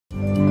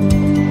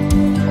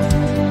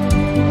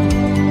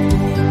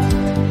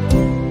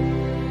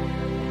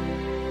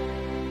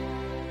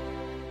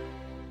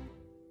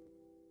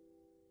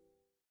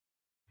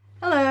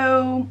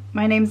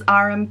My name's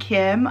Ahreum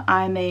Kim.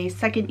 I'm a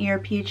second-year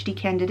PhD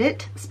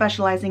candidate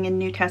specializing in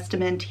New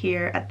Testament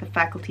here at the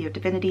Faculty of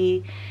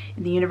Divinity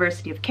in the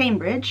University of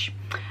Cambridge.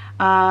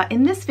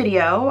 In this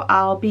video,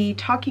 I'll be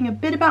talking a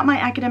bit about my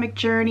academic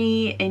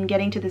journey in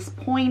getting to this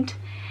point,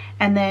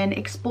 and then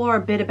explore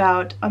a bit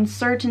about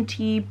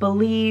uncertainty,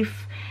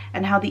 belief,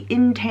 and how the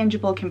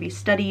intangible can be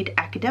studied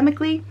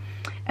academically,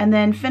 and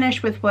then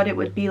finish with what it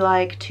would be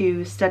like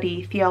to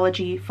study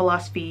theology,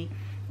 philosophy,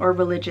 or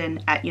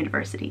religion at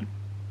university.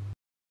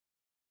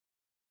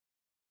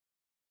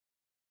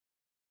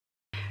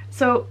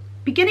 So,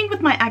 beginning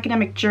with my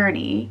academic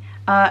journey,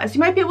 as you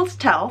might be able to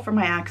tell from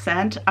my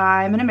accent,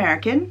 I'm an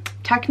American.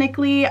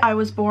 Technically, I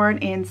was born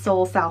in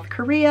Seoul, South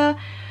Korea,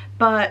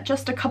 but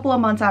just a couple of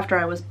months after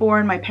I was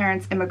born, my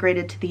parents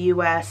immigrated to the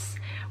US,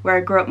 where I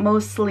grew up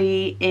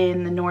mostly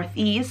in the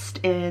Northeast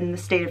in the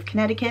state of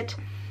Connecticut.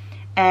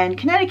 And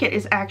Connecticut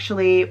is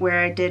actually where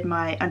I did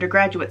my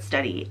undergraduate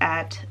study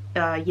at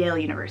Yale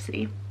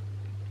University.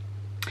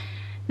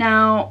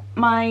 Now,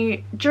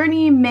 my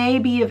journey may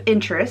be of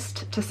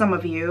interest to some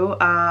of you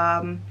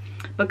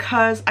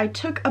because I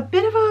took a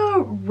bit of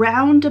a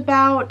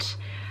roundabout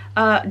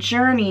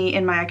journey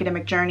in my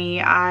academic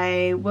journey.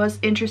 I was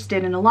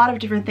interested in a lot of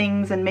different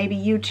things, and maybe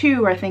you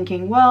too are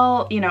thinking,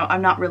 well, you know,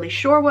 I'm not really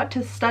sure what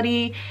to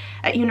study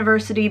at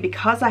university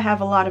because I have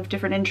a lot of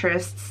different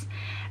interests.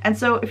 And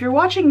so if you're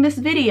watching this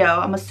video,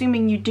 I'm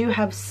assuming you do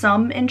have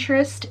some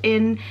interest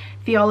in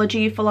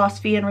theology,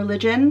 philosophy, and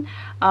religion.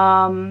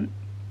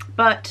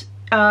 But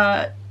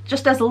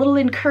just as a little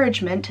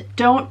encouragement,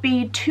 don't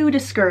be too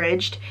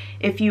discouraged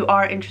if you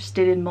are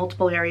interested in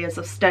multiple areas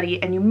of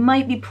study, and you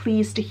might be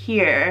pleased to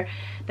hear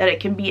that it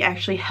can be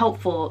actually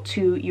helpful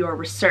to your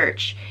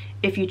research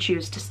if you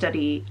choose to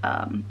study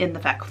in the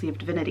Faculty of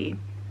Divinity.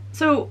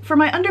 So for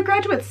my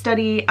undergraduate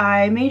study,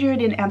 I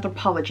majored in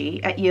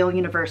anthropology at Yale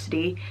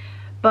University,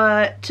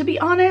 but to be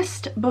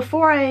honest,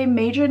 before I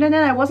majored in it,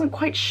 I wasn't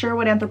quite sure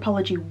what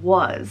anthropology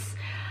was.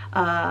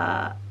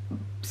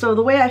 So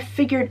the way I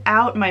figured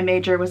out my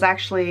major was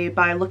actually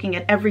by looking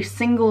at every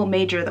single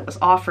major that was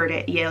offered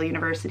at Yale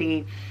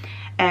University.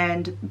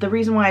 And the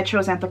reason why I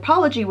chose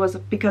anthropology was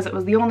because it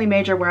was the only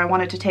major where I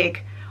wanted to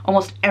take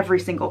almost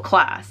every single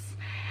class.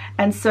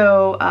 And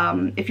so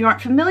if you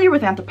aren't familiar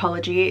with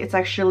anthropology, it's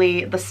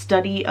actually the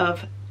study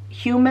of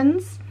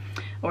humans,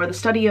 or the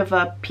study of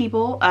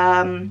people,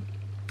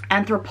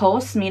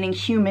 anthropos meaning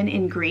human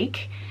in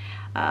Greek.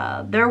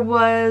 There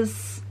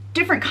was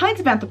different kinds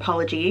of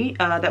anthropology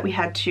that we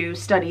had to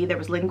study. There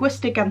was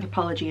linguistic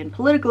anthropology and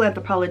political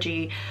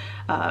anthropology,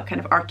 kind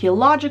of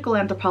archaeological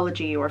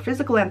anthropology or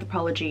physical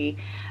anthropology,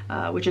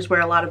 which is where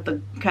a lot of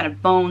the kind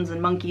of bones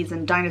and monkeys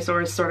and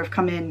dinosaurs sort of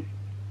come in.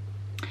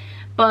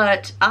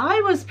 But I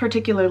was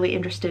particularly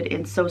interested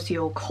in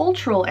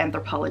socio-cultural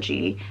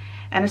anthropology,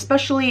 and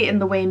especially in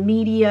the way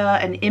media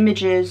and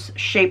images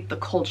shape the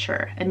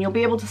culture. And you'll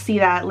be able to see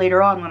that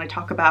later on when I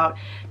talk about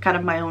kind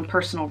of my own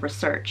personal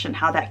research and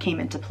how that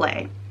came into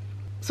play.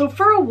 So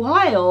for a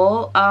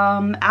while,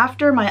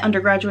 after my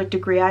undergraduate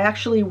degree, I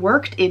actually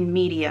worked in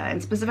media,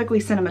 and specifically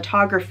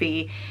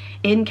cinematography,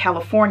 in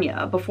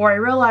California, before I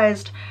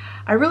realized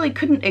I really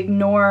couldn't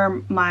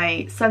ignore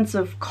my sense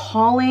of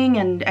calling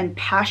and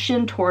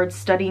passion towards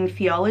studying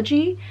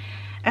theology.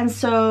 And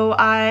so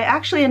I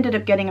actually ended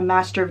up getting a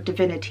Master of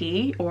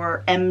Divinity,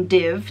 or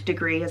MDiv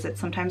degree as it's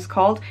sometimes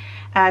called,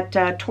 at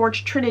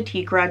Torch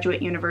Trinity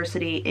Graduate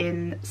University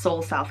in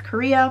Seoul, South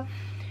Korea,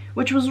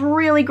 which was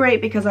really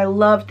great because I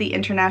loved the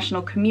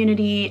international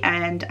community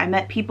and I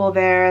met people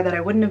there that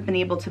I wouldn't have been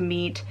able to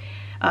meet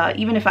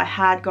even if I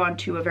had gone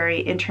to a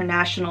very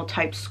international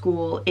type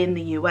school in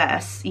the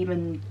US,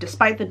 even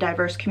despite the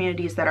diverse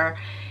communities that are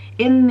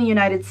in the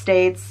United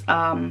States.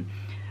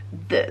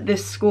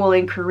 This school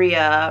in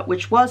Korea,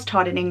 which was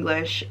taught in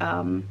English,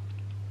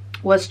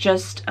 was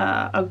just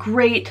a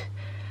great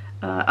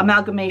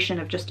amalgamation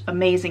of just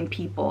amazing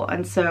people.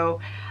 And so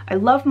I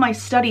loved my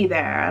study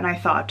there, and I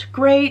thought,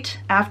 great,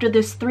 after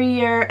this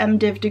 3-year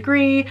MDiv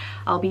degree,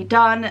 I'll be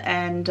done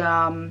and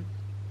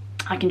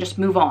I can just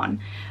move on.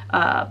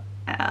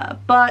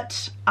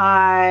 But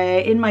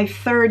in my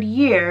 3rd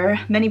year,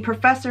 many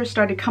professors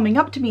started coming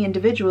up to me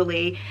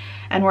individually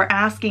and were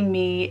asking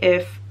me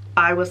if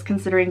I was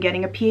considering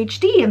getting a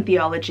PhD in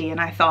theology, and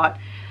I thought,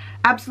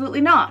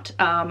 absolutely not.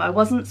 I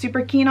wasn't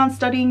super keen on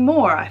studying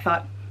more. I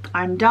thought,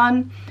 I'm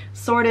done,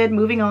 sorted,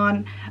 moving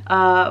on.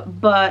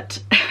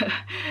 But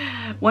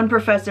one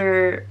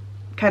professor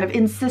kind of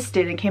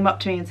insisted and came up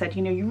to me and said,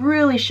 you know, you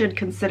really should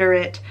consider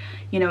it.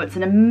 You know, it's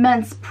an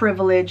immense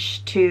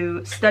privilege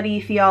to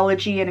study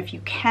theology, and if you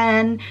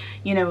can,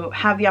 you know,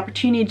 have the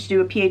opportunity to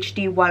do a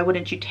PhD, why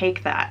wouldn't you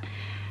take that?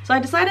 So I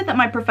decided that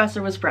my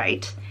professor was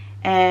right,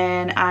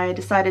 and I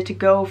decided to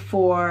go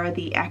for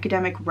the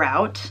academic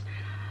route.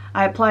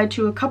 I applied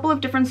to a couple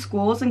of different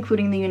schools,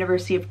 including the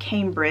University of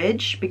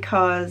Cambridge,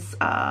 because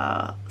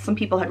some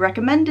people had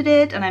recommended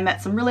it, and I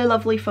met some really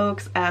lovely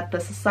folks at the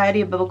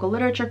Society of Biblical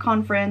Literature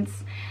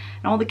conference,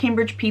 and all the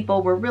Cambridge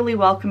people were really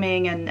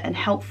welcoming and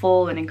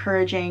helpful and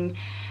encouraging.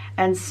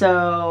 And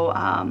so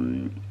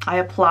I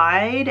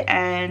applied,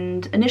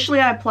 and initially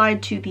I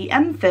applied to the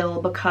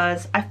MPhil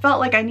because I felt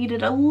like I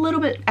needed a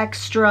little bit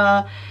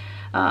extra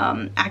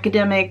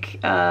academic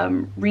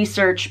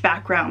research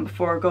background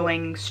before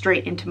going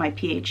straight into my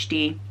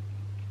PhD.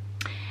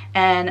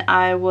 And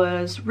I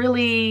was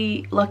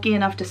really lucky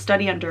enough to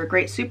study under a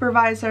great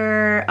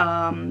supervisor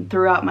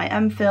throughout my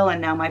MPhil and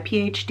now my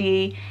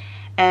PhD.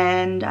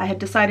 And I had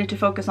decided to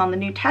focus on the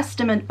New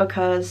Testament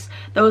because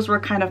those were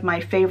kind of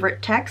my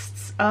favorite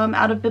texts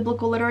out of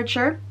biblical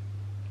literature.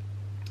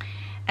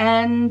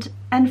 And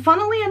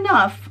funnily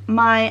enough,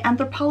 my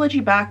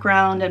anthropology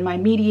background and my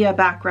media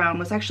background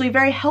was actually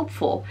very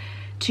helpful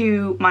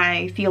to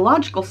my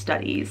theological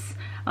studies.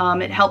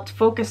 It helped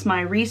focus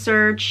my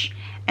research,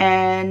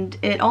 and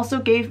it also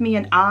gave me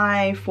an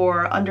eye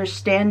for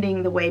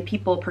understanding the way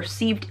people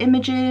perceived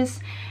images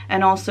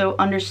and also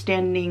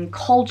understanding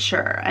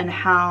culture and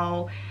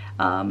how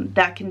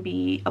that can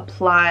be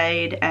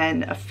applied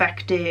and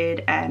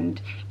affected and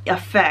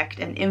affect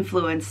and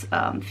influence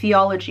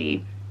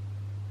theology.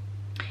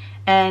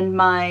 And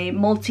my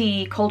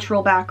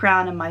multicultural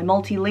background and my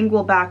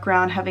multilingual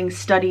background, having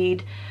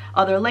studied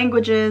other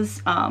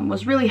languages,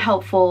 was really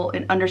helpful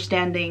in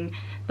understanding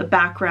the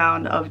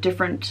background of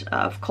different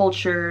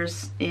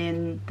cultures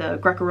in the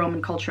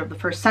Greco-Roman culture of the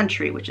 1st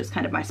century, which is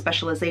kind of my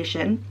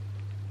specialization.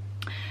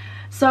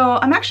 So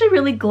I'm actually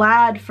really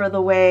glad for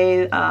the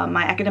way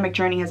my academic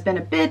journey has been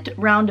a bit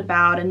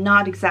roundabout and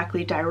not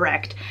exactly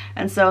direct.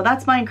 And so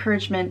that's my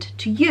encouragement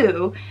to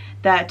you,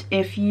 that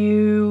if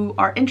you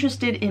are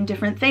interested in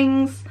different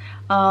things,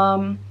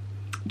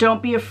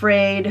 don't be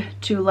afraid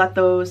to let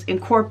those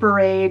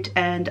incorporate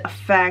and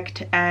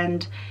affect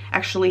and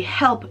actually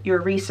help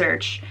your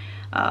research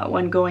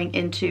when going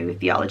into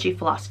theology,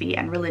 philosophy,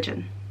 and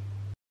religion.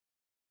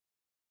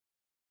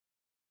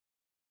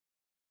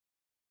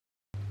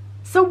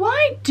 So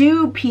why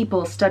do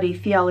people study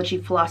theology,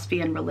 philosophy,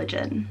 and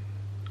religion?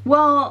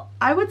 Well,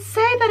 I would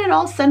say that it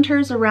all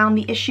centers around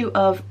the issue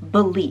of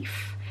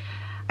belief.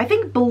 I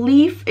think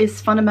belief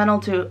is fundamental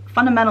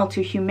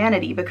to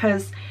humanity,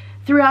 because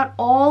throughout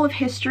all of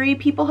history,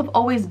 people have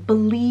always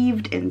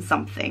believed in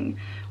something,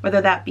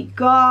 whether that be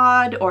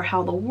God or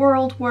how the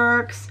world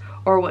works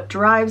or what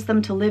drives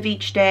them to live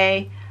each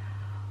day.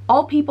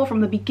 All people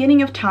from the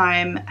beginning of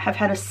time have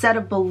had a set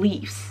of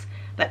beliefs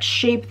that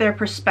shape their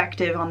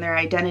perspective on their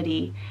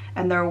identity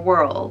and their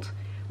world,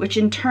 which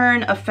in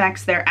turn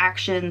affects their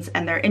actions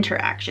and their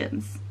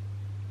interactions.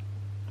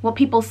 What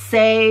people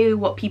say,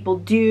 what people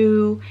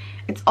do,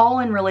 it's all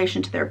in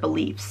relation to their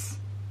beliefs.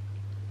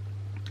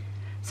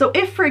 So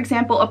if, for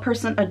example, a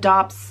person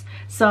adopts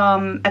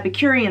some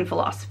Epicurean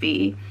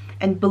philosophy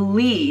and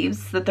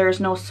believes that there is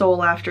no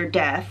soul after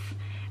death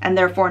and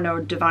therefore no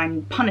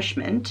divine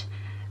punishment,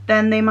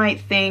 then they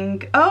might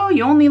think, oh,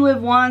 you only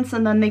live once,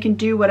 and then they can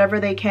do whatever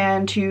they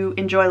can to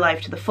enjoy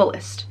life to the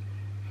fullest.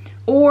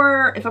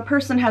 Or if a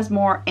person has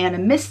more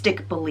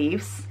animistic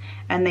beliefs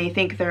and they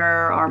think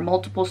there are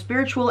multiple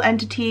spiritual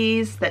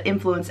entities that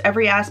influence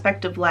every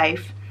aspect of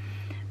life,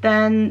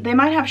 then they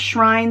might have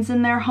shrines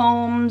in their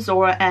homes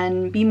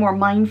and be more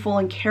mindful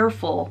and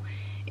careful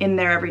in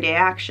their everyday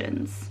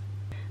actions.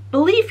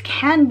 Belief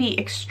can be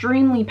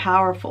extremely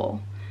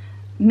powerful.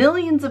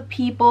 Millions of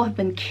people have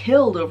been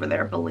killed over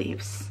their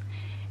beliefs.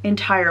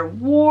 Entire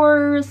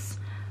wars,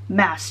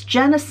 mass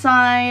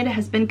genocide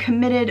has been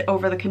committed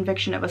over the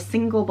conviction of a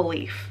single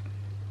belief.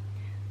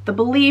 The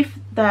belief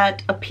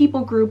that a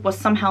people group was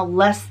somehow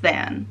less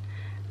than,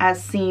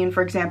 as seen,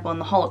 for example, in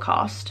the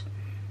Holocaust,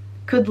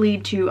 could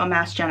lead to a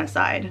mass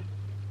genocide.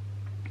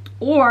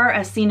 Or,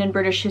 as seen in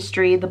British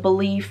history, the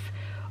belief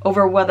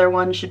over whether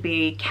one should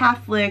be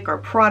Catholic or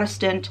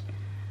Protestant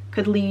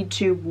could lead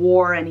to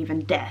war and even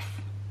death.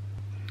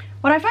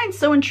 What I find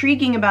so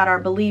intriguing about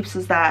our beliefs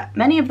is that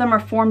many of them are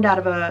formed out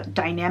of a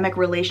dynamic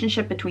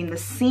relationship between the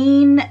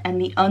seen and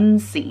the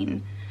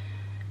unseen.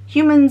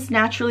 Humans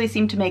naturally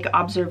seem to make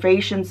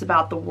observations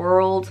about the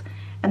world,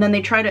 and then they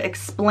try to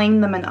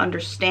explain them and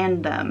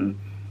understand them,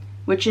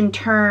 which in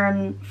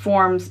turn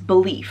forms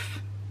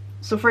belief.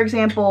 So for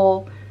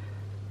example,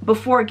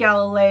 before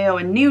Galileo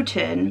and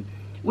Newton,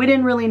 we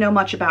didn't really know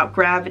much about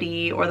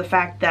gravity or the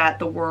fact that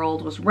the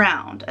world was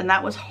round, and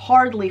that was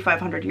hardly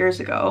 500 years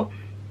ago.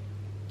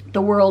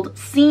 The world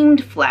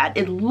seemed flat,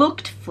 it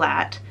looked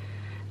flat,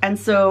 and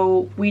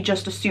so we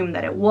just assumed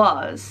that it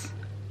was,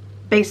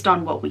 based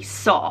on what we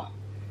saw.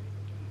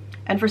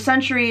 And for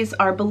centuries,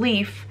 our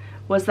belief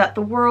was that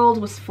the world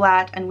was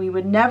flat, and we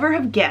would never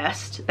have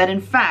guessed that in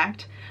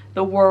fact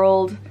the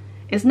world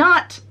is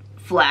not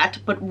flat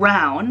but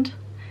round,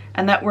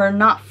 and that we're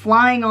not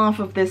flying off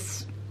of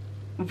this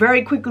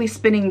very quickly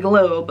spinning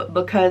globe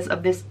because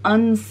of this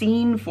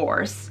unseen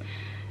force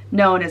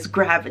known as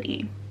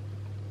gravity.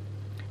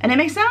 And it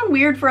may sound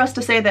weird for us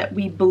to say that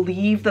we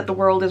believe that the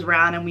world is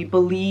round and we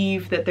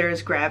believe that there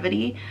is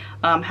gravity,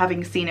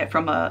 having seen it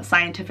from a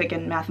scientific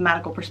and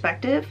mathematical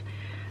perspective.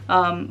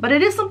 But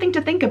it is something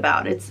to think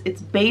about. It's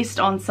based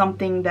on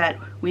something that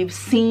we've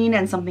seen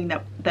and something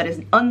that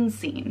is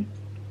unseen.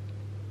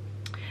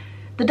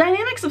 The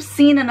dynamics of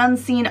seen and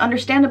unseen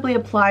understandably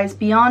applies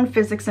beyond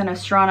physics and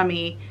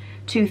astronomy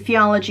to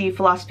theology,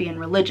 philosophy, and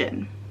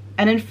religion.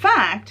 And in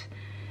fact,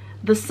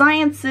 the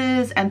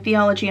sciences and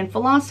theology and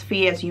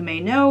philosophy, as you may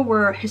know,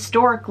 were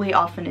historically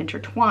often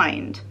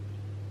intertwined.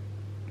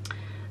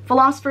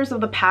 Philosophers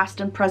of the past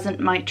and present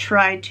might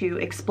try to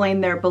explain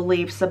their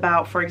beliefs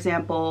about, for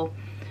example,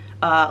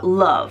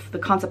 love, the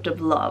concept of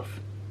love.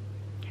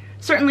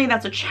 Certainly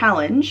that's a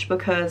challenge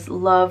because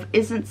love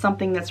isn't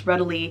something that's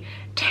readily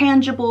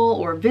tangible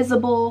or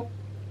visible.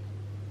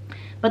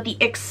 But the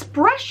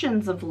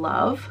expressions of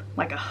love,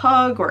 like a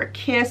hug or a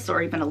kiss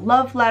or even a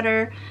love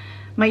letter,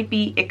 might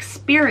be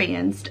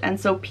experienced, and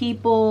so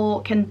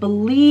people can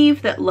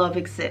believe that love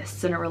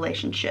exists in a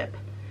relationship.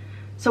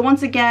 So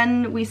once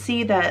again, we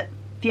see that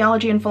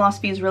theology and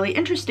philosophy is really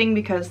interesting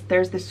because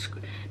there's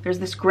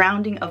this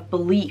grounding of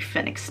belief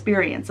and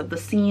experience of the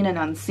seen and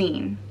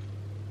unseen.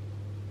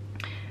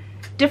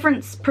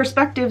 Different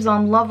perspectives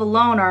on love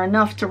alone are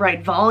enough to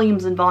write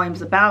volumes and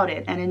volumes about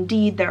it, and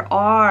indeed there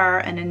are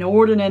an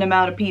inordinate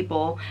amount of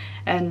people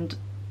and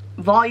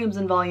volumes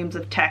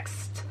of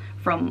texts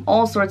from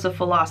all sorts of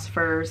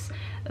philosophers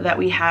that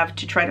we have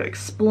to try to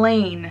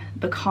explain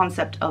the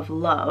concept of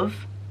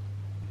love.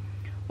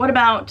 What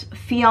about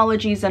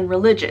theologies and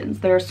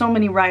religions? There are so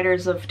many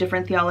writers of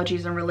different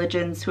theologies and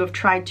religions who have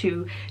tried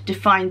to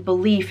define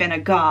belief in a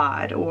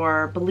god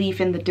or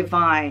belief in the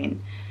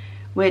divine,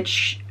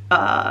 which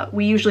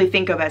we usually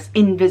think of as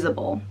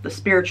invisible, the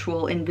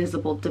spiritual,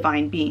 invisible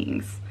divine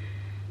beings.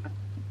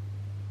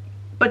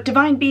 But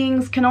divine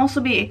beings can also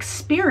be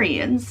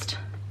experienced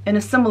in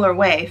a similar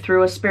way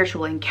through a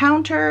spiritual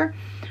encounter,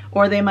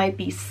 or they might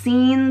be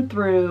seen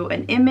through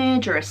an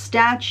image or a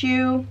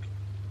statue.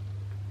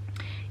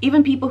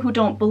 Even people who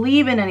don't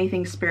believe in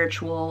anything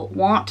spiritual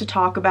want to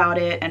talk about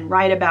it and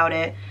write about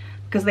it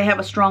because they have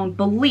a strong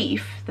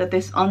belief that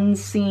this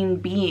unseen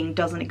being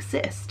doesn't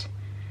exist.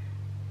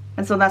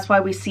 And so that's why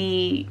we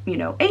see,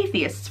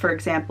 atheists, for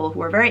example,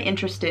 who are very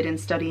interested in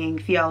studying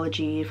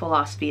theology,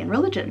 philosophy, and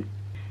religion.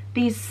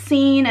 These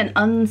seen and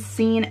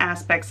unseen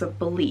aspects of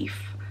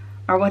belief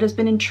are what has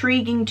been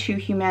intriguing to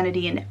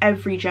humanity in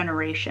every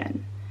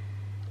generation.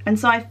 And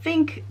so I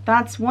think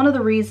that's one of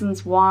the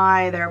reasons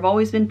why there have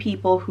always been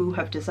people who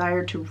have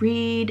desired to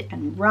read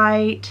and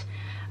write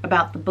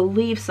about the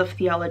beliefs of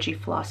theology,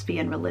 philosophy,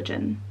 and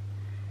religion.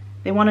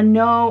 They want to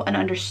know and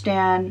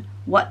understand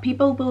what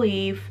people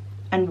believe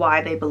and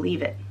why they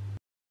believe it.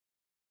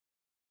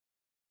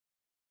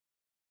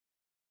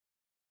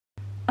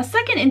 A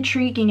second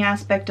intriguing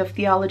aspect of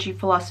theology,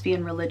 philosophy,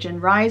 and religion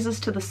rises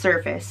to the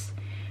surface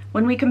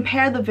when we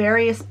compare the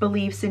various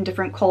beliefs in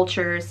different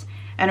cultures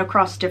and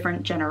across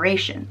different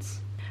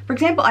generations. For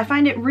example, I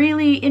find it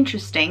really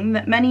interesting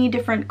that many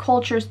different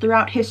cultures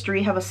throughout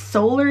history have a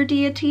solar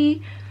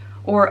deity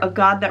or a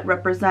god that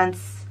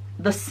represents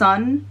the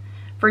sun.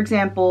 For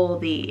example,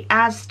 the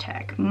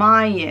Aztec,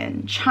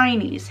 Mayan,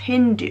 Chinese,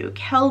 Hindu,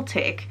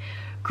 Celtic,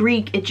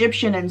 Greek,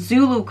 Egyptian, and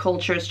Zulu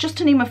cultures, just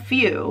to name a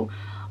few,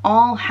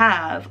 all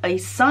have a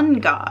sun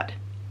god.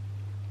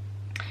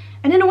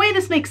 And in a way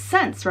this makes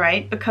sense,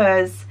 right?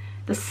 Because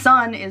the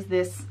sun is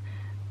this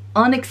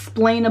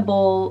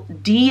unexplainable,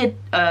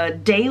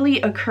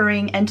 daily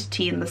occurring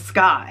entity in the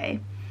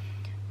sky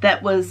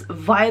that was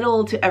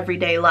vital to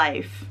everyday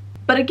life.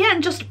 But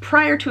again, just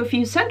prior to a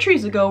few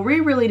centuries ago, we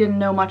really didn't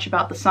know much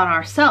about the sun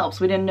ourselves.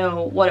 We didn't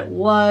know what it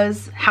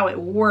was, how it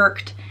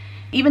worked.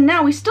 Even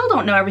now, we still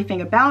don't know everything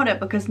about it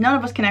because none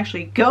of us can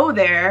actually go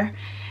there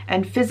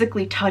and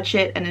physically touch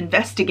it and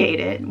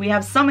investigate it. We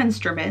have some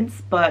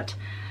instruments, but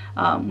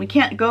we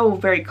can't go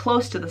very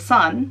close to the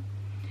sun.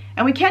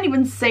 And we can't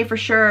even say for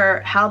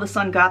sure how the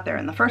sun got there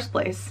in the first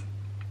place.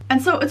 And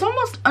so it's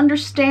almost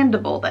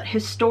understandable that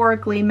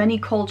historically many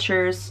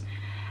cultures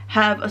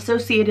have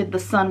associated the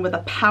sun with a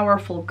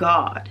powerful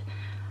god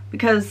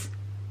because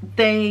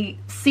they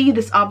see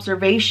this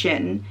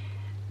observation,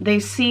 they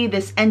see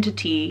this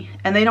entity,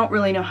 and they don't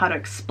really know how to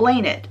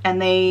explain it,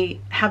 and they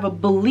have a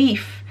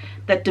belief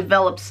that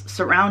develops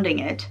surrounding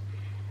it.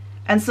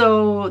 And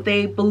so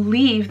they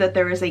believe that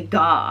there is a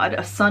god,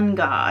 a sun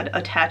god,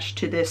 attached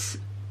to this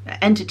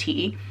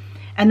entity,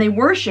 and they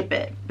worship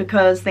it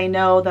because they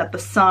know that the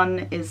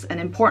sun is an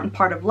important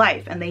part of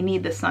life and they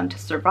need the sun to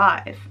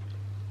survive.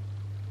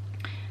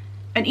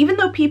 And even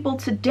though people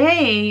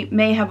today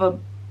may have a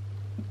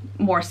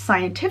more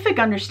scientific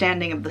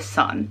understanding of the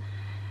sun,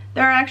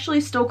 there are actually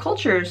still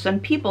cultures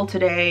and people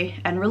today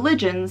and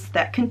religions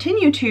that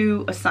continue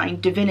to assign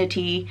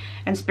divinity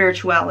and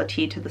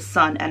spirituality to the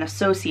sun and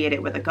associate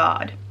it with a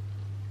god.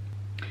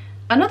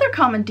 Another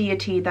common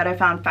deity that I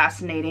found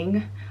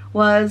fascinating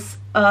was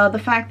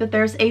the fact that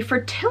there's a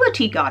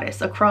fertility goddess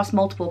across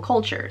multiple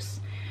cultures.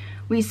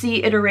 We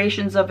see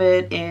iterations of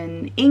it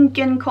in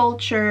Incan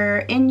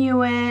culture,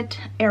 Inuit,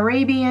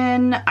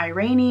 Arabian,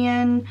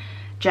 Iranian,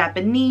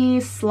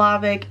 Japanese,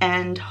 Slavic,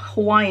 and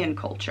Hawaiian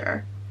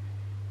culture.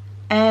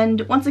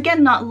 And once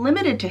again, not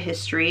limited to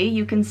history,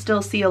 you can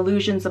still see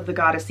allusions of the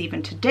goddess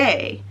even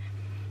today.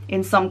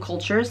 In some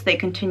cultures, they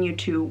continue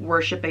to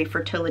worship a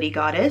fertility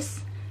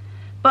goddess,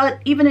 But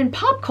even in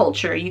pop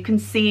culture, you can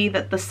see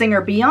that the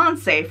singer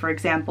Beyonce, for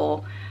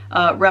example,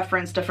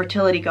 referenced a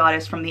fertility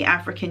goddess from the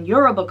African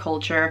Yoruba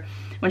culture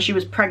when she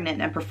was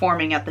pregnant and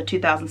performing at the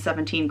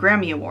 2017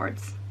 Grammy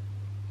Awards.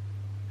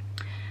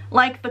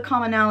 Like the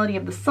commonality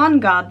of the sun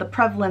god, the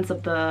prevalence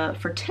of the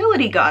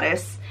fertility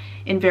goddess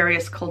in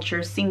various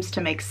cultures seems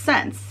to make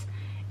sense,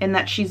 in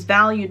that she's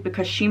valued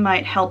because she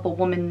might help a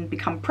woman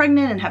become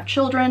pregnant and have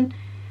children,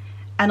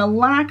 and a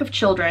lack of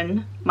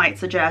children might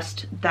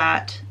suggest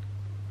that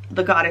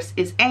the goddess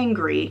is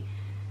angry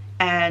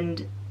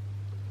and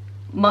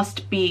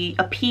must be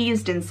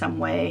appeased in some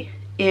way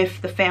if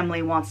the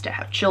family wants to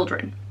have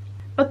children.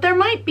 But there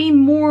might be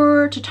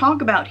more to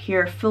talk about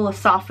here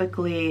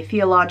philosophically,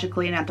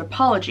 theologically, and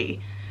anthropology,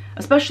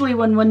 especially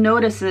when one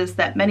notices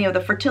that many of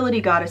the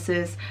fertility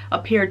goddesses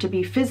appear to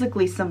be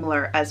physically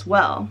similar as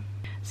well.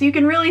 So you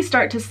can really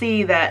start to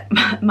see that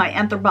my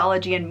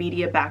anthropology and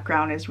media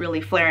background is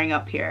really flaring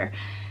up here,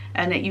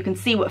 and that you can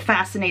see what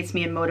fascinates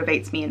me and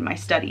motivates me in my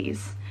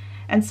studies.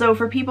 And so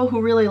for people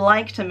who really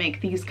like to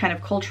make these kind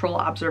of cultural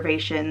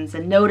observations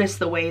and notice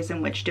the ways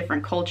in which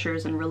different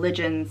cultures and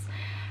religions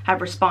have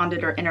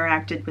responded or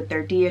interacted with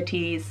their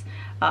deities,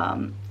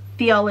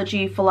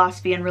 theology,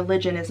 philosophy, and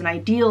religion is an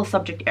ideal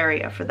subject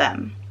area for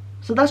them.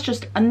 So that's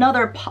just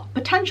another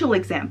potential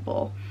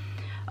example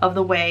of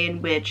the way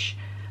in which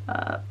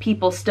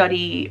people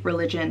study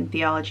religion,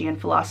 theology,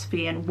 and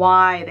philosophy, and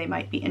why they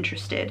might be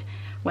interested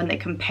when they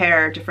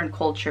compare different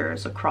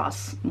cultures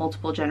across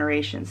multiple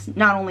generations,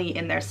 not only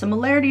in their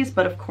similarities,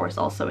 but of course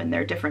also in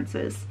their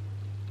differences.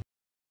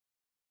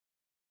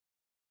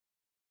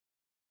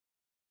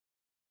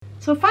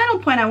 So a final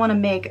point I want to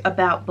make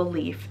about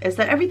belief is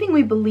that everything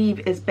we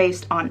believe is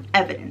based on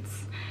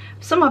evidence.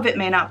 Some of it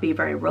may not be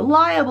very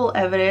reliable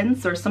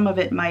evidence, or some of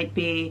it might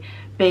be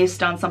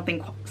based on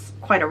something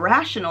quite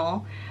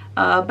irrational,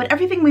 but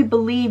everything we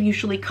believe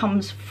usually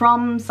comes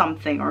from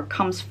something or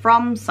comes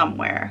from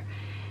somewhere.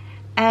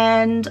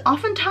 And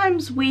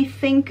oftentimes we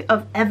think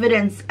of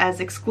evidence as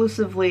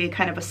exclusively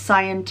kind of a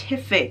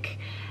scientific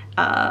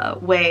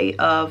way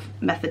of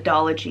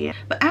methodology.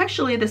 But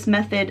actually this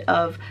method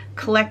of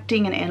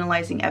collecting and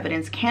analyzing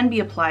evidence can be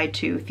applied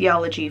to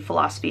theology,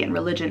 philosophy, and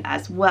religion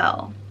as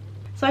well.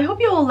 So I hope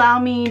you'll allow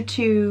me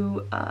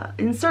to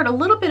insert a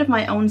little bit of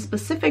my own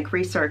specific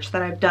research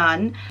that I've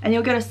done, and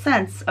you'll get a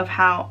sense of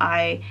how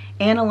I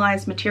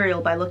analyze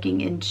material by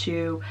looking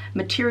into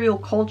material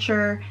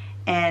culture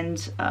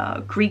and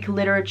Greek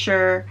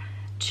literature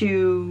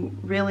to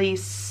really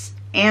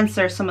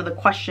answer some of the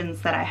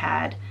questions that I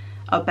had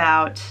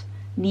about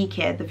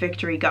Nike, the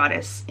victory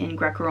goddess in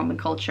Greco-Roman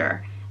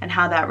culture, and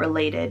how that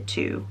related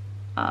to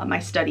my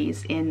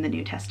studies in the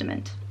New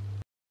Testament.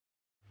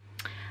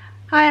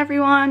 Hi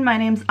everyone, my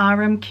name's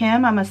Ahreum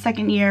Kim. I'm a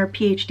second-year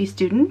PhD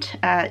student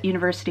at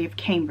University of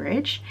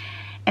Cambridge,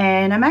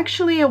 and I'm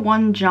actually a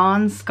 1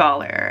 John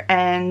scholar.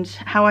 And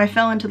how I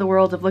fell into the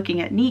world of looking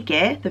at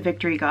Nike, the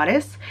victory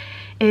goddess,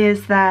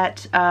 is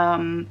that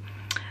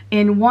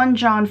in 1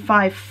 John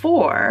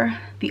 5:4,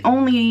 the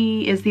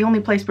only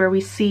place where we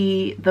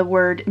see the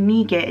word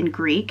Nike in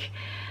Greek,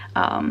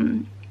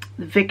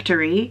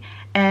 victory,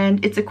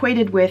 and it's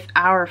equated with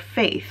our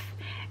faith.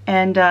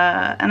 And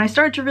I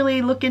started to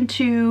really look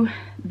into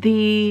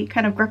the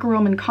kind of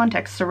Greco-Roman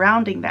context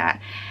surrounding that,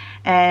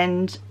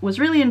 and was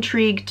really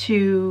intrigued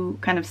to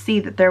kind of see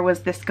that there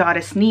was this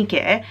goddess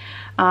Nike.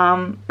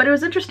 But it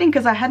was interesting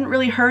because I hadn't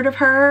really heard of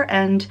her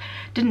and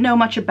didn't know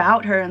much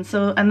about her, and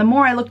the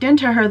more I looked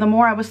into her, the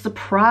more I was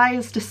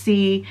surprised to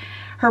see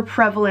her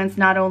prevalence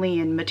not only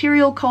in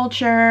material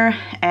culture,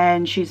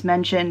 and she's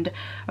mentioned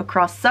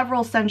across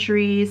several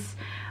centuries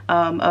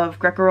of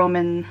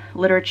Greco-Roman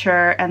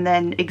literature, and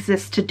then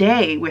exists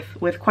today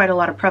with quite a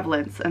lot of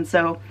prevalence. And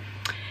so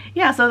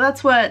yeah, so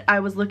that's what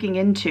I was looking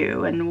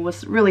into, and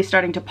was really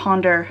starting to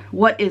ponder,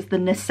 what is the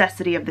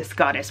necessity of this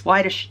goddess?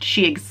 Why does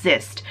she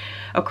exist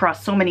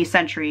across so many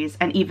centuries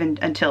and even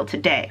until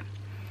today?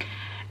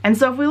 And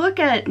so if we look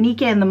at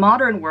Nike in the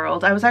modern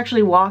world, I was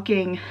actually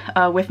walking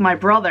with my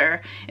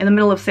brother in the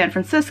middle of San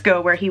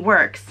Francisco where he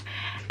works.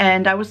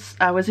 And I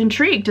was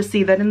intrigued to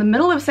see that in the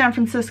middle of San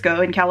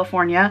Francisco in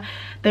California,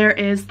 there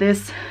is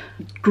this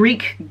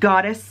Greek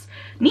goddess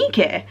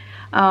Nike,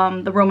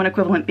 the Roman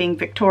equivalent being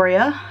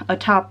Victoria,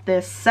 atop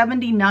this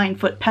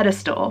 79-foot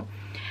pedestal.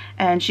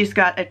 And she's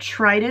got a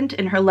trident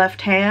in her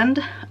left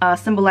hand,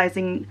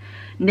 symbolizing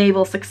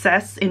naval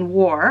success in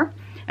war.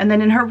 And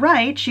then in her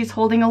right, she's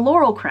holding a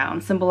laurel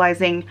crown,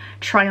 symbolizing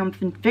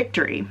triumphant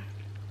victory.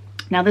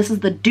 Now this is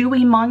the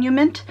Dewey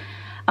Monument,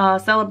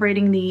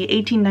 celebrating the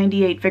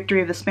 1898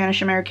 victory of the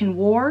Spanish-American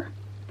War.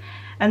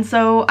 And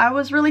so I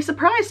was really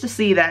surprised to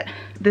see that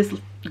this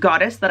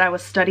goddess that I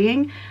was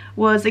studying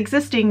was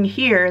existing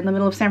here in the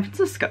middle of San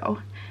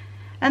Francisco.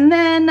 And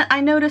then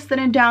I noticed that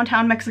in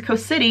downtown Mexico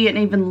City, an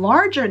even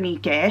larger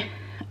Nike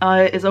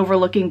is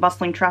overlooking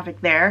bustling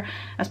traffic there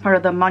as part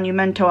of the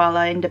Monumento a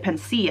la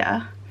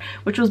Independencia,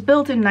 which was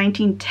built in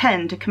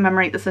 1910 to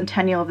commemorate the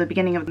centennial of the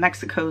beginning of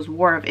Mexico's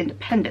War of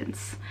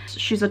Independence.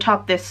 She's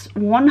atop this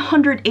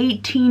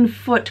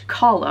 118-foot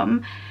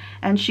column,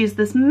 and she's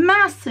this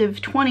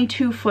massive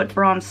 22-foot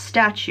bronze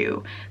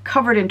statue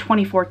covered in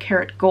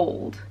 24-karat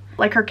gold.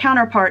 Like her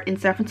counterpart in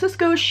San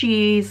Francisco,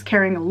 she's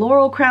carrying a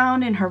laurel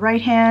crown in her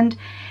right hand,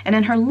 and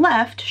in her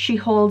left she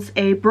holds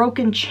a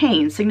broken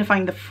chain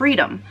signifying the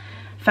freedom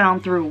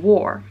found through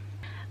war.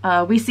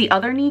 We see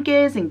other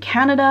Nikes in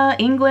Canada,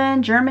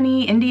 England,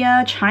 Germany,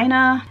 India,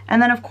 China,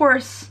 and then of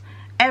course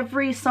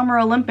every Summer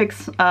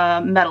Olympics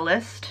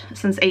medalist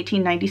since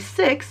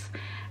 1896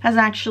 has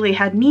actually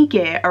had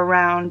Nike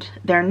around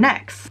their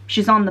necks.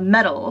 She's on the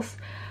medals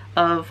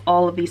of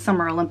all of these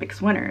Summer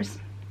Olympics winners.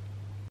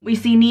 We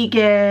see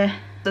Nike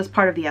as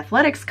part of the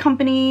athletics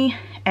company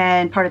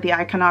and part of the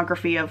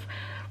iconography of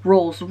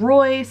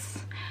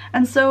Rolls-Royce.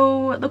 And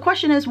so the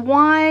question is,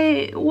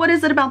 what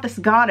is it about this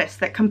goddess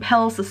that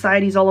compels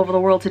societies all over the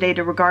world today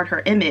to regard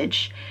her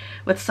image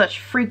with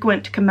such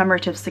frequent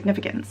commemorative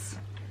significance?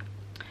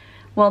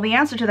 Well, the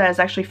answer to that is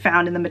actually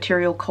found in the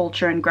material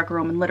culture and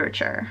Greco-Roman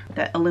literature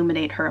that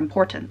illuminate her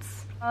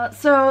importance.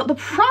 So the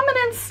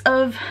prominence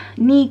of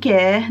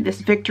Nike,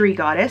 this victory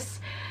goddess,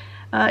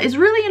 is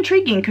really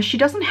intriguing because she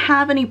doesn't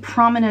have any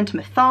prominent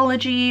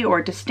mythology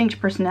or distinct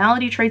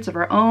personality traits of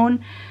her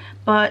own,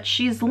 but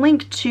she's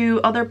linked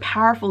to other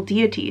powerful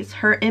deities.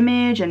 Her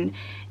image and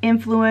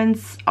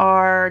influence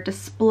are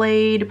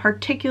displayed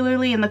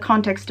particularly in the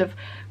context of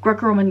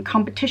Greco-Roman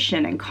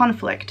competition and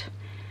conflict.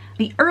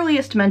 The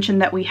earliest mention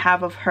that we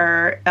have of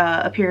her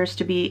appears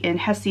to be in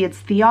Hesiod's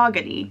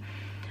Theology,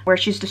 where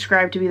she's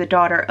described to be the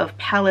daughter of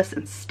Pallas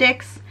and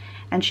Styx,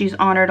 and she's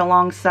honored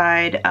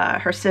alongside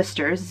her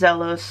sisters,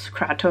 Zelos,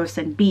 Kratos,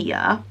 and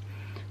Bia.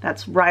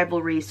 That's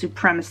rivalry,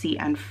 supremacy,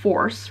 and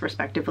force,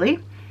 respectively,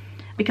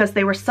 because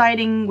they were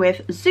siding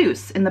with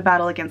Zeus in the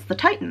battle against the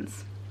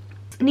Titans.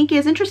 Nike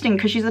is interesting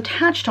because she's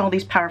attached to all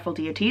these powerful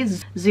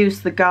deities. Zeus,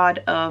 the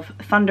god of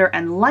thunder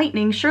and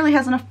lightning, surely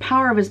has enough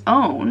power of his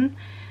own,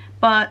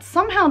 but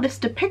somehow this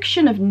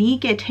depiction of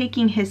Nike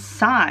taking his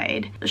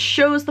side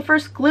shows the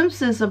first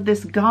glimpses of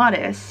this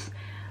goddess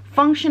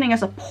functioning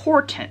as a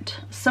portent,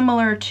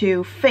 similar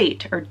to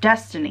fate or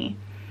destiny.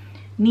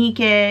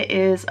 Nike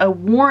is a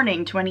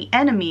warning to any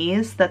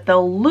enemies that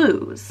they'll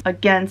lose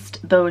against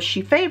those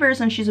she favors,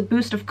 and she's a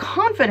boost of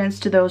confidence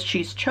to those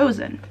she's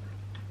chosen.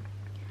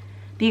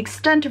 The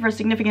extent of her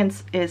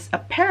significance is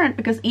apparent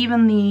because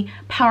even the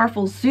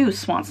powerful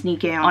Zeus wants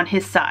Nike on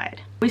his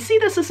side. We see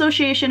this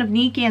association of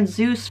Nike and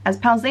Zeus as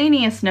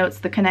Pausanias notes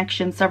the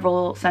connection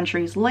several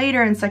centuries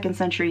later in 2nd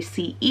century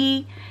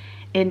CE.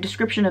 In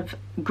description of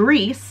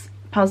Greece,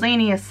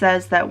 Pausanias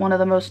says that one of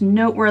the most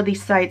noteworthy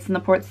sights in the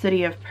port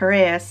city of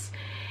Piraeus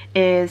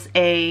is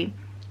a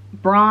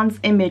bronze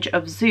image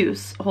of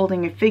Zeus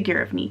holding a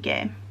figure of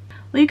Nike.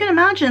 Well, you can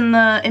imagine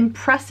the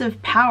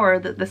impressive power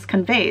that this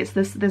conveys.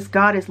 This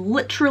god is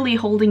literally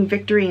holding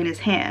victory in his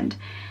hand,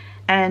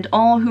 and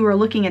all who are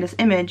looking at his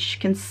image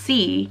can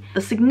see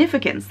the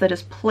significance that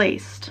is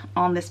placed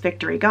on this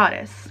victory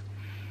goddess.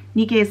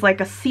 Nike is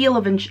like a seal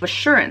of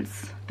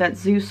assurance that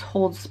Zeus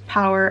holds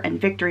power and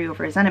victory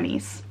over his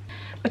enemies.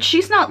 But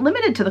she's not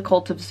limited to the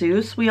cult of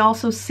Zeus. We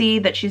also see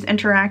that she's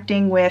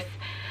interacting with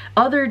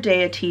other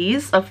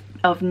deities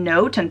of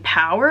note and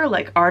power,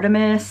 like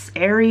Artemis,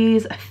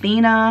 Ares,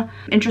 Athena.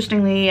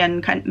 Interestingly,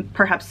 and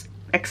perhaps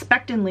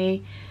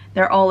expectantly,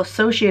 they're all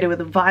associated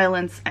with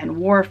violence and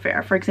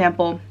warfare. For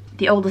example,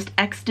 the oldest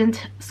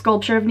extant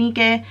sculpture of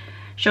Nike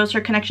shows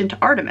her connection to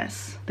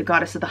Artemis, the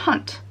goddess of the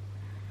hunt.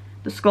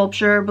 The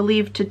sculpture,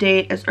 believed to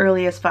date as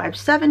early as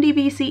 570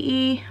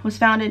 BCE, was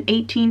found in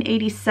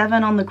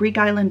 1887 on the Greek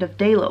island of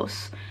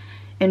Delos,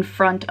 in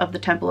front of the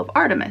Temple of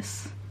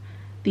Artemis.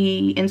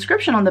 The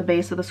inscription on the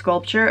base of the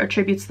sculpture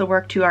attributes the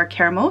work to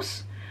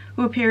Archermos,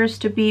 who appears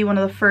to be one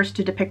of the first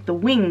to depict the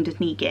winged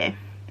Nike.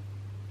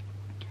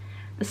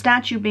 The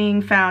statue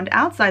being found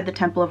outside the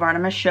Temple of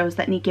Artemis shows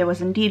that Nike was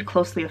indeed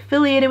closely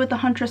affiliated with the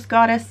huntress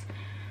goddess,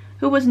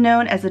 who was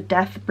known as a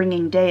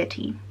death-bringing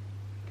deity.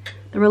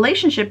 The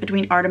relationship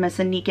between Artemis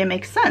and Nike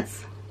makes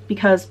sense,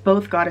 because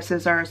both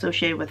goddesses are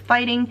associated with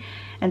fighting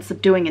and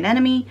subduing an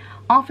enemy,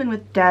 often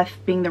with death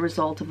being the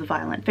result of the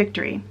violent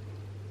victory.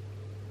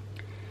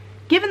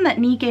 Given that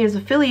Nike is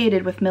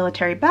affiliated with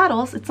military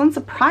battles, it's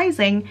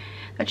unsurprising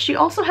that she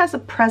also has a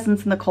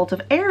presence in the cult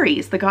of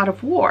Ares, the god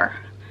of war.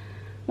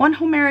 One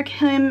Homeric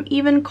hymn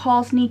even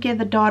calls Nike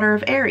the daughter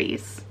of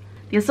Ares.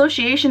 The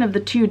association of the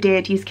two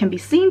deities can be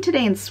seen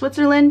today in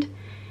Switzerland,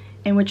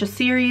 in which a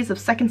series of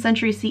 2nd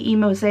century CE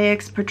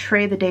mosaics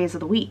portray the days of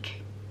the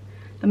week.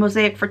 The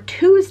mosaic for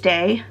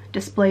Tuesday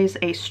displays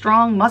a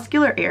strong,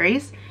 muscular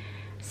Ares,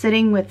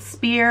 sitting with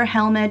spear,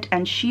 helmet,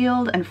 and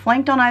shield, and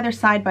flanked on either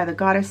side by the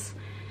goddess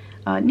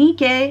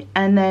Nike,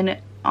 and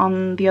then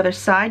on the other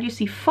side you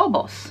see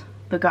Phobos,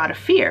 the god of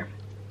fear.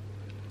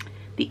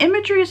 The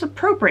imagery is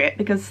appropriate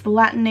because the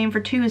Latin name for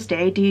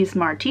Tuesday, Dies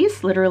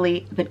Martis,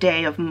 literally the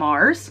day of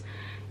Mars,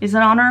 is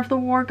in honor of the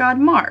war god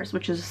Mars,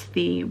 which is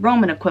the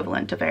Roman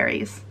equivalent of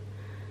Ares.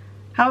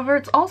 However,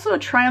 it's also a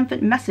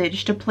triumphant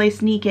message to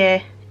place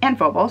Nike and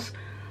Phobos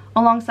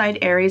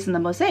alongside Ares in the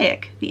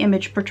mosaic. The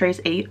image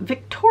portrays a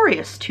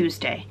victorious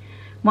Tuesday,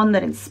 one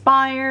that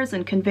inspires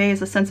and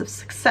conveys a sense of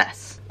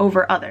success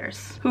over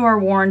others, who are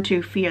warned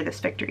to fear this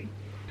victory.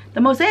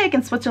 The mosaic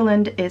in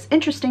Switzerland is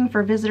interesting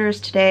for visitors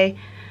today,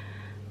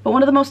 but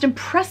one of the most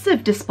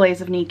impressive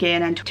displays of Nike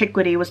in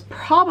antiquity was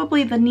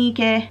probably the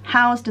Nike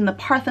housed in the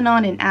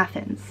Parthenon in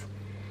Athens.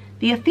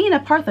 The Athena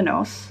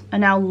Parthenos, a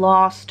now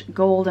lost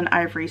gold and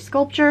ivory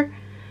sculpture,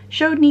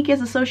 showed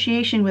Nike's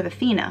association with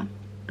Athena,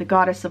 the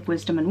goddess of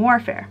wisdom and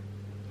warfare.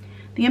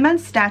 The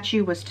immense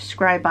statue was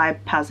described by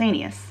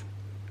Pausanias.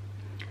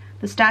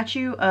 The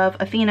statue of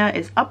Athena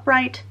is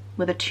upright,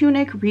 with a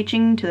tunic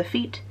reaching to the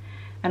feet,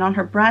 and on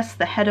her breast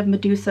the head of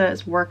Medusa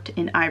is worked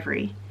in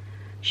ivory.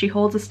 She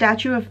holds a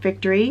statue of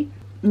victory,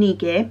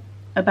 Nike,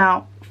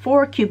 about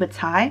 4 cubits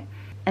high,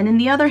 and in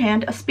the other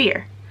hand a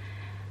spear.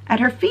 At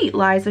her feet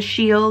lies a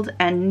shield,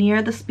 and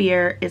near the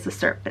spear is a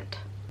serpent.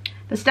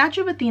 The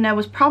statue of Athena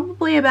was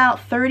probably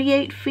about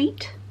 38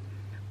 feet,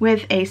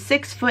 with a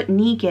 6-foot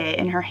Nike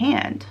in her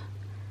hand.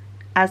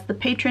 As the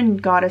patron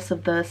goddess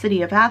of the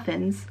city of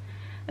Athens,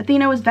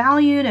 Athena was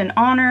valued and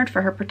honored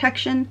for her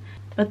protection,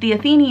 but the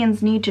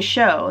Athenians' need to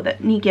show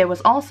that Nike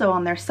was also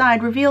on their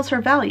side reveals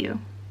her value.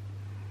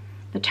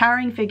 The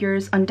towering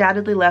figures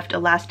undoubtedly left a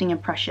lasting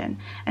impression,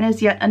 and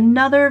is yet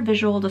another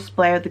visual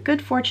display of the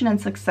good fortune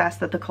and success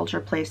that the culture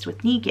placed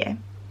with Nike.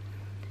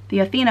 The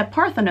Athena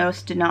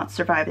Parthenos did not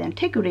survive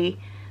antiquity,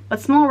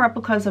 but small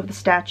replicas of the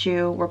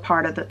statue were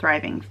part of the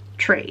thriving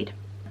trade.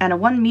 And a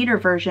 1-meter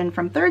version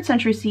from 3rd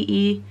century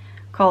CE,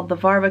 called the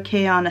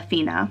Varvakeion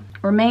Athena,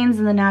 remains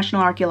in the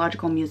National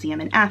Archaeological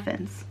Museum in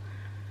Athens.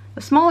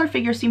 The smaller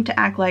figures seem to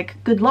act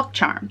like good luck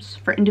charms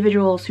for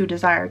individuals who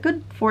desire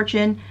good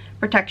fortune,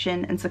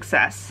 protection, and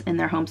success in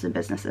their homes and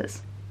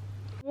businesses.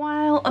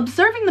 While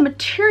observing the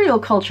material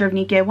culture of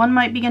Nike, one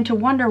might begin to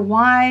wonder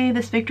why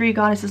this victory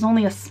goddess is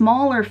only a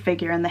smaller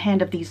figure in the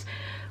hand of these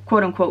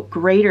quote-unquote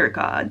greater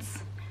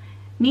gods.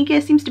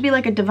 Nike seems to be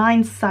like a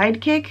divine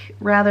sidekick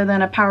rather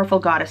than a powerful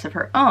goddess of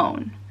her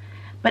own.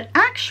 But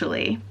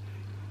actually,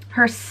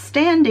 her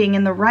standing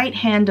in the right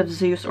hand of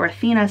Zeus or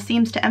Athena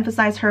seems to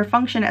emphasize her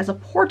function as a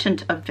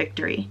portent of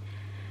victory.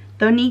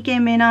 Though Nike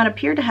may not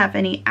appear to have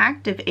any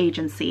active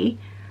agency,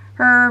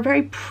 her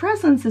very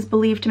presence is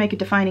believed to make a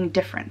defining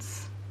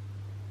difference.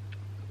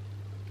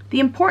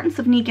 The importance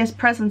of Nike's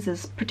presence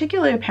is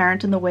particularly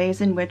apparent in the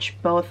ways in which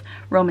both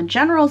Roman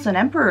generals and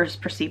emperors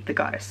perceived the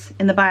goddess.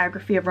 In the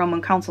biography of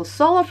Roman consul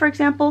Sulla, for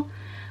example,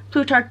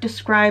 Plutarch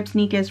describes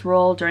Nike's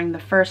role during the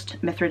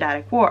First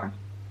Mithridatic War.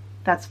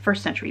 That's 1st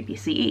century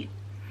BCE.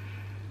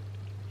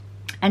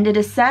 And it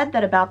is said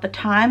that about the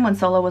time when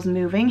Sulla was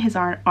moving his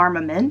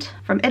armament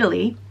from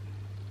Italy,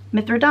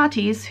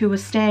 Mithridates, who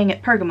was staying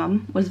at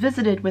Pergamum, was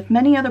visited with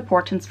many other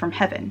portents from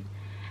heaven,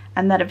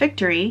 and that a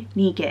victory,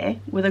 Nike,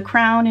 with a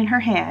crown in her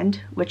hand,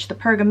 which the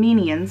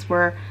Pergamenians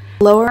were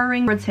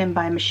lowering towards him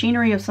by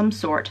machinery of some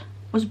sort,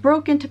 was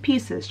broken to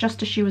pieces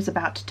just as she was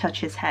about to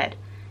touch his head,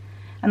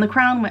 and the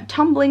crown went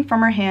tumbling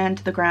from her hand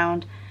to the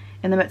ground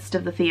in the midst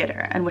of the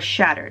theater, and was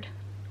shattered,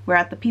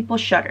 whereat the people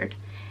shuddered,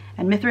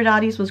 and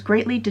Mithridates was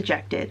greatly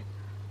dejected,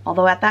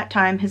 although at that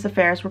time his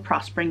affairs were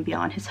prospering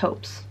beyond his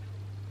hopes.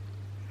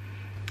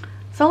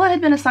 Sulla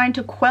had been assigned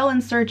to quell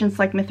insurgents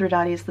like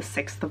Mithridates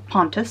VI of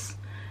Pontus,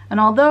 and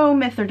although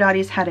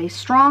Mithridates had a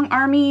strong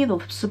army, the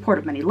support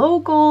of many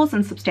locals,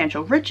 and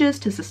substantial riches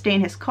to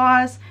sustain his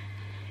cause,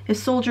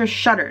 his soldiers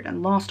shuddered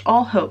and lost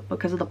all hope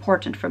because of the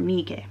portent from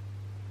Nike.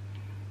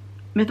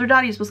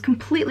 Mithridates was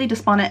completely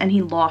despondent and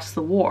he lost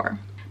the war.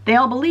 They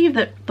all believed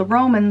that the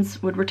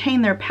Romans would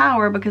retain their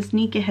power because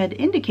Nike had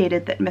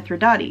indicated that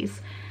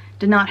Mithridates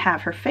did not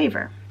have her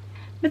favor.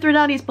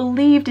 Mithridates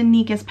believed in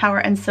Nike's power,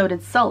 and so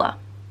did Sulla.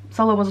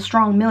 Sulla was a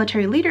strong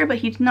military leader, but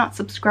he did not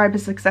subscribe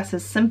his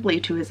successes simply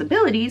to his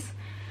abilities.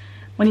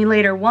 When he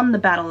later won the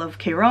Battle of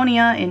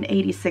Chaeronea in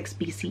 86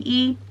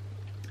 BCE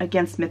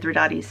against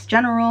Mithridates'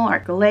 general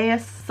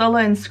Archelaus,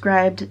 Sulla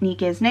inscribed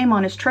Nike's name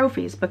on his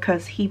trophies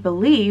because he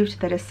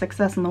believed that his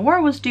success in the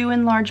war was due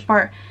in large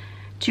part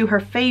to her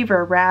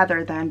favor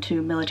rather than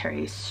to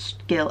military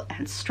skill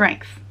and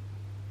strength.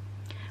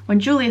 When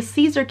Julius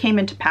Caesar came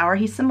into power,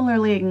 he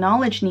similarly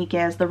acknowledged Nike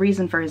as the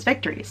reason for his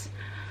victories.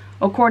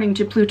 According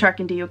to Plutarch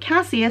and Dio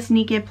Cassius,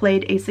 Nike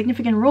played a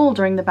significant role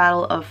during the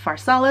Battle of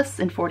Pharsalus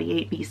in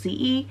 48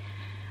 BCE,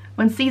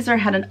 when Caesar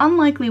had an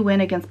unlikely win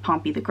against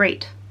Pompey the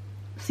Great.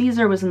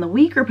 Caesar was in the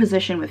weaker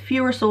position with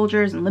fewer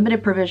soldiers and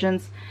limited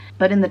provisions,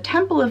 but in the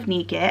Temple of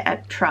Nike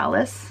at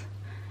Tralles,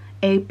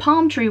 a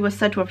palm tree was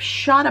said to have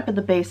shot up at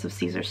the base of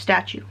Caesar's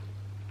statue.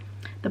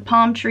 The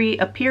palm tree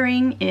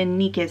appearing in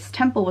Nike's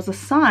temple was a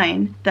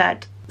sign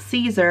that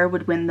Caesar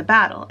would win the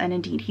battle, and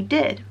indeed he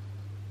did.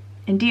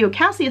 In Dio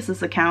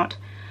Cassius's account,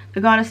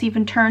 the goddess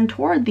even turned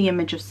toward the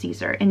image of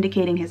Caesar,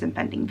 indicating his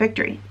impending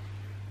victory.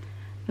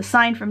 The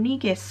sign from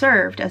Nike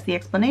served as the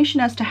explanation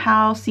as to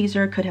how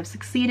Caesar could have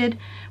succeeded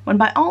when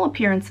by all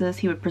appearances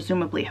he would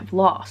presumably have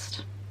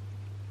lost.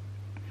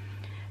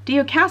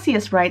 Dio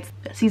Cassius writes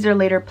that Caesar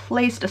later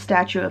placed a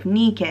statue of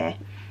Nike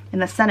in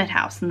the Senate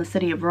House in the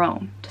city of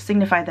Rome to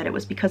signify that it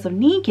was because of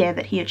Nike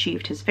that he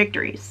achieved his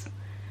victories.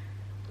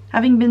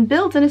 Having been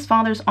built in his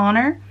father's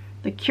honor,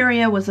 The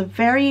Curia was a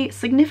very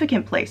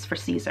significant place for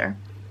Caesar,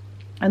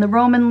 and the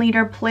Roman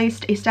leader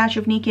placed a statue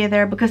of Nike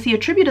there because he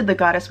attributed the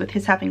goddess with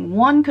his having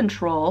won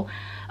control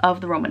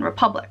of the Roman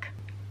Republic.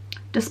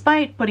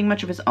 Despite putting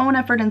much of his own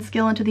effort and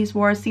skill into these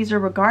wars, Caesar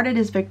regarded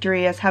his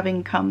victory as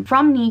having come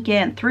from Nike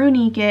and through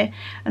Nike,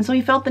 and so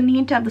he felt the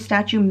need to have the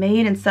statue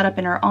made and set up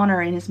in her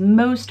honor in his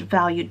most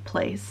valued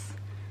place.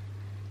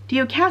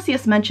 Dio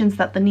Cassius mentions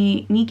that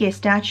the Nike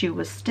statue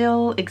was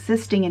still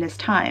existing in his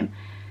time,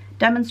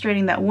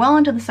 demonstrating that well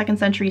into the 2nd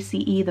century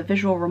CE, the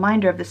visual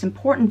reminder of this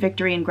important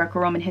victory in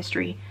Greco-Roman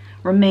history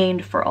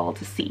remained for all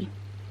to see.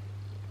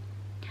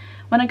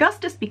 When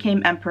Augustus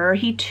became emperor,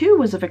 he too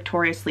was a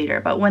victorious leader,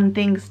 but when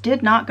things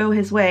did not go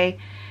his way,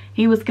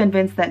 he was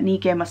convinced that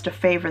Nike must have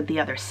favored the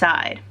other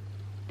side.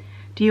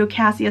 Dio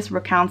Cassius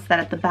recounts that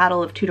at the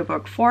Battle of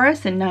Teutoburg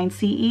Forest in 9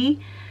 CE,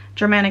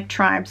 Germanic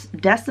tribes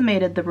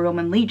decimated the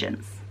Roman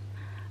legions.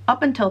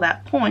 Up until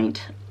that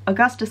point,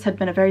 Augustus had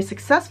been a very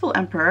successful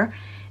emperor,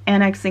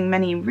 annexing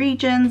many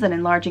regions and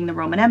enlarging the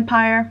Roman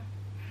Empire.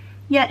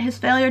 Yet his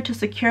failure to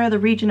secure the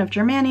region of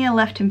Germania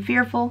left him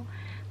fearful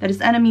that his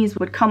enemies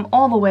would come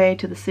all the way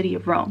to the city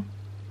of Rome.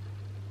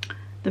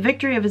 The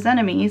victory of his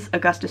enemies,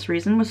 Augustus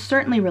reasoned, was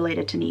certainly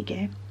related to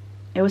Nike.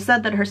 It was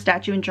said that her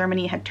statue in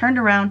Germany had turned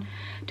around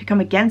to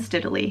come against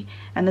Italy,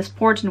 and this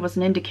portent was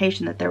an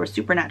indication that there were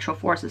supernatural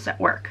forces at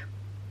work.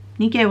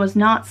 Nike was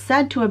not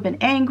said to have been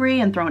angry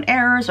and thrown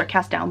arrows or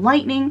cast down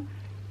lightning.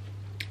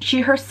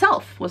 She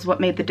herself was what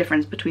made the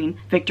difference between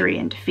victory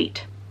and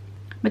defeat.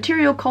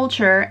 Material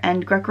culture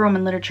and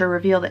Greco-Roman literature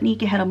reveal that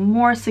Nike had a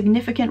more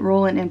significant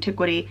role in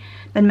antiquity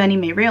than many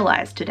may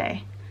realize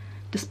today.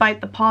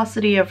 Despite the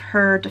paucity of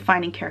her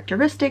defining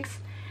characteristics,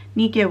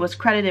 Nike was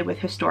credited with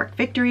historic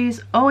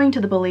victories owing to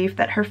the belief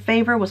that her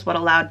favor was what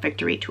allowed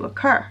victory to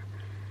occur.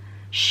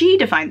 She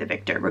defined the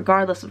victor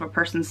regardless of a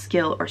person's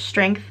skill or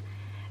strength,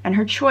 and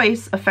her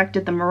choice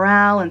affected the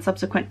morale and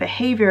subsequent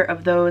behavior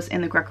of those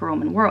in the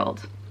Greco-Roman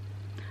world.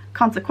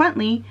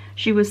 Consequently,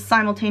 she was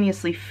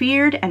simultaneously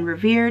feared and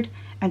revered,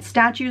 and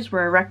statues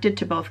were erected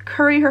to both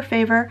curry her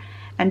favor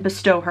and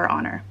bestow her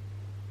honor.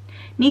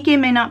 Nike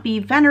may not be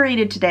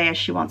venerated today as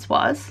she once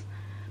was,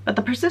 but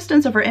the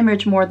persistence of her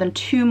image more than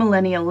 2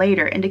 millennia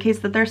later indicates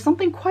that there's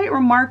something quite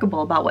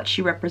remarkable about what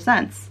she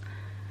represents.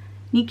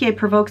 Nike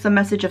provokes a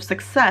message of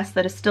success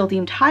that is still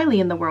deemed highly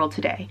in the world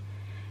today,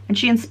 and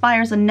she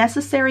inspires a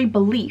necessary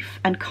belief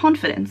and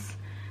confidence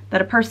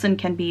that a person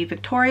can be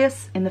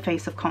victorious in the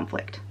face of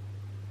conflict.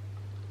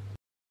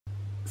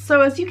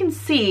 So as you can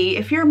see,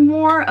 if you're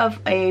more of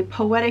a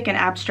poetic and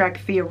abstract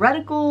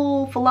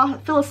theoretical,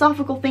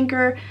 philosophical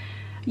thinker,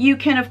 you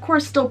can of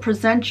course still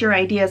present your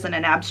ideas in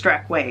an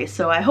abstract way.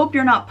 So I hope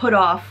you're not put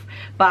off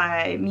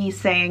by me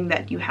saying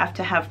that you have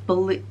to have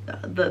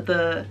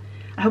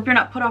I hope you're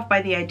not put off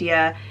by the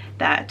idea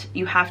that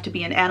you have to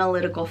be an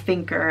analytical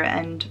thinker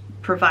and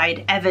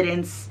provide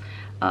evidence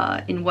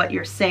in what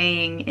you're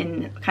saying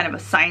in kind of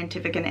a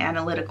scientific and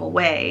analytical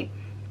way.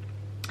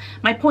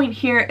 My point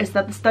here is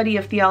that the study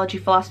of theology,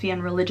 philosophy,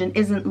 and religion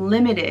isn't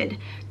limited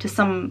to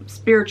some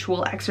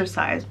spiritual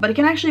exercise, but it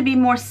can actually be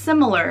more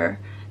similar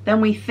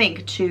than we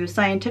think to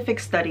scientific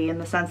study in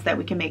the sense that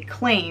we can make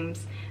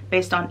claims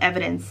based on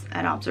evidence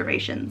and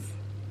observations.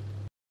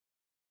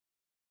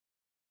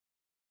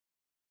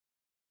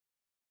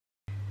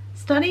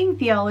 Studying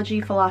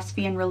theology,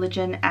 philosophy, and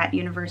religion at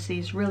university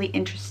is really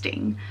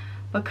interesting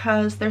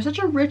because there's such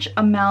a rich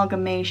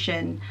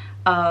amalgamation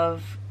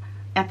of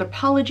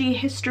anthropology,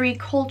 history,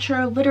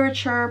 culture,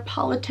 literature,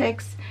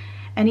 politics,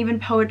 and even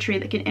poetry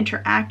that can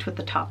interact with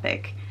the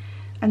topic.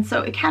 And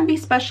so it can be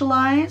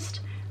specialized,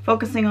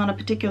 focusing on a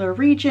particular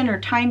region or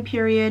time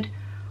period,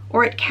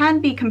 or it can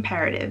be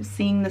comparative,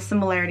 seeing the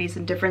similarities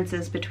and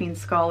differences between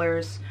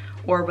scholars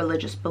or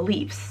religious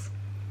beliefs.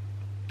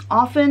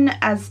 Often,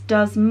 as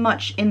does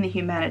much in the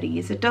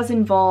humanities, it does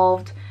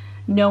involve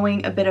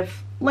knowing a bit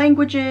of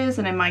languages,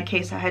 and in my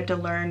case I had to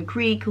learn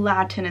Greek,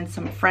 Latin, and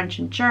some French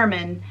and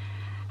German.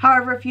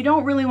 However, if you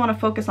don't really want to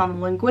focus on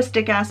the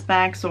linguistic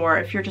aspects, or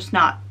if you're just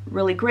not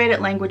really great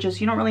at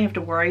languages, you don't really have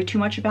to worry too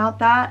much about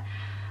that.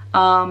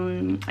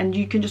 And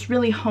you can just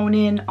really hone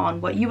in on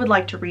what you would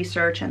like to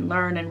research and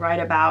learn and write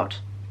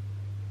about.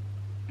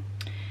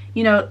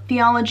 You know,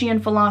 theology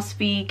and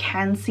philosophy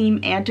can seem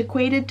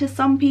antiquated to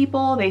some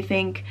people. They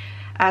think,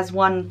 as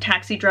one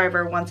taxi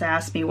driver once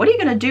asked me, what are you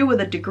going to do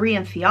with a degree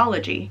in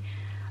theology?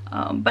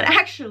 But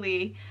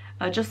actually,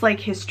 just like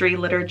history,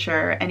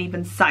 literature, and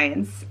even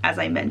science, as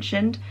I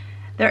mentioned,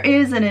 there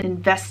is an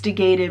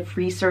investigative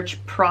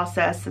research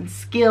process and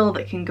skill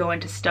that can go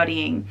into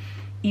studying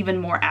even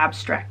more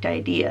abstract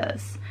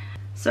ideas.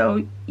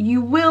 So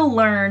you will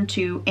learn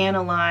to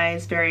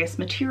analyze various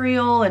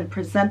material and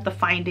present the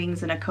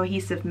findings in a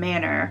cohesive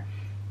manner.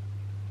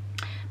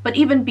 But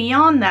even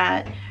beyond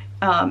that,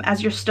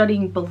 as you're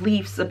studying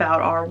beliefs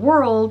about our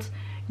world,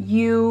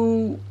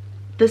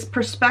 this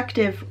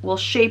perspective will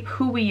shape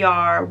who we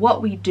are,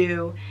 what we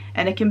do,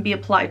 and it can be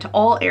applied to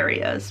all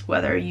areas,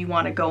 whether you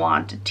want to go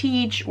on to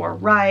teach or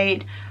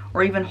write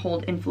or even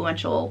hold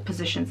influential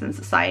positions in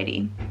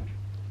society.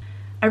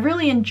 I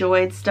really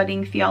enjoyed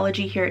studying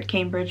theology here at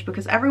Cambridge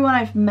because everyone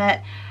I've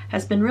met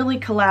has been really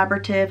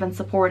collaborative and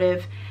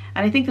supportive,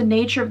 and I think the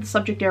nature of the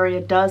subject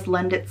area does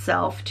lend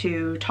itself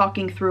to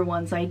talking through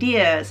one's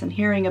ideas and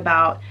hearing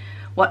about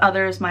what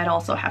others might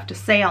also have to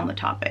say on the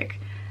topic.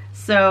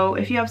 So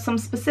if you have some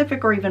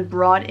specific or even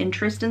broad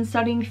interest in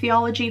studying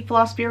theology,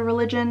 philosophy, or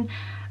religion,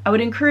 I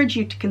would encourage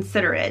you to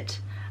consider it.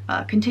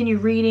 Continue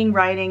reading,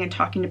 writing, and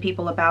talking to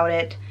people about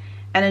it,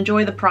 and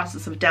enjoy the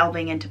process of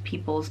delving into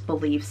people's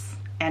beliefs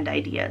and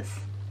ideas.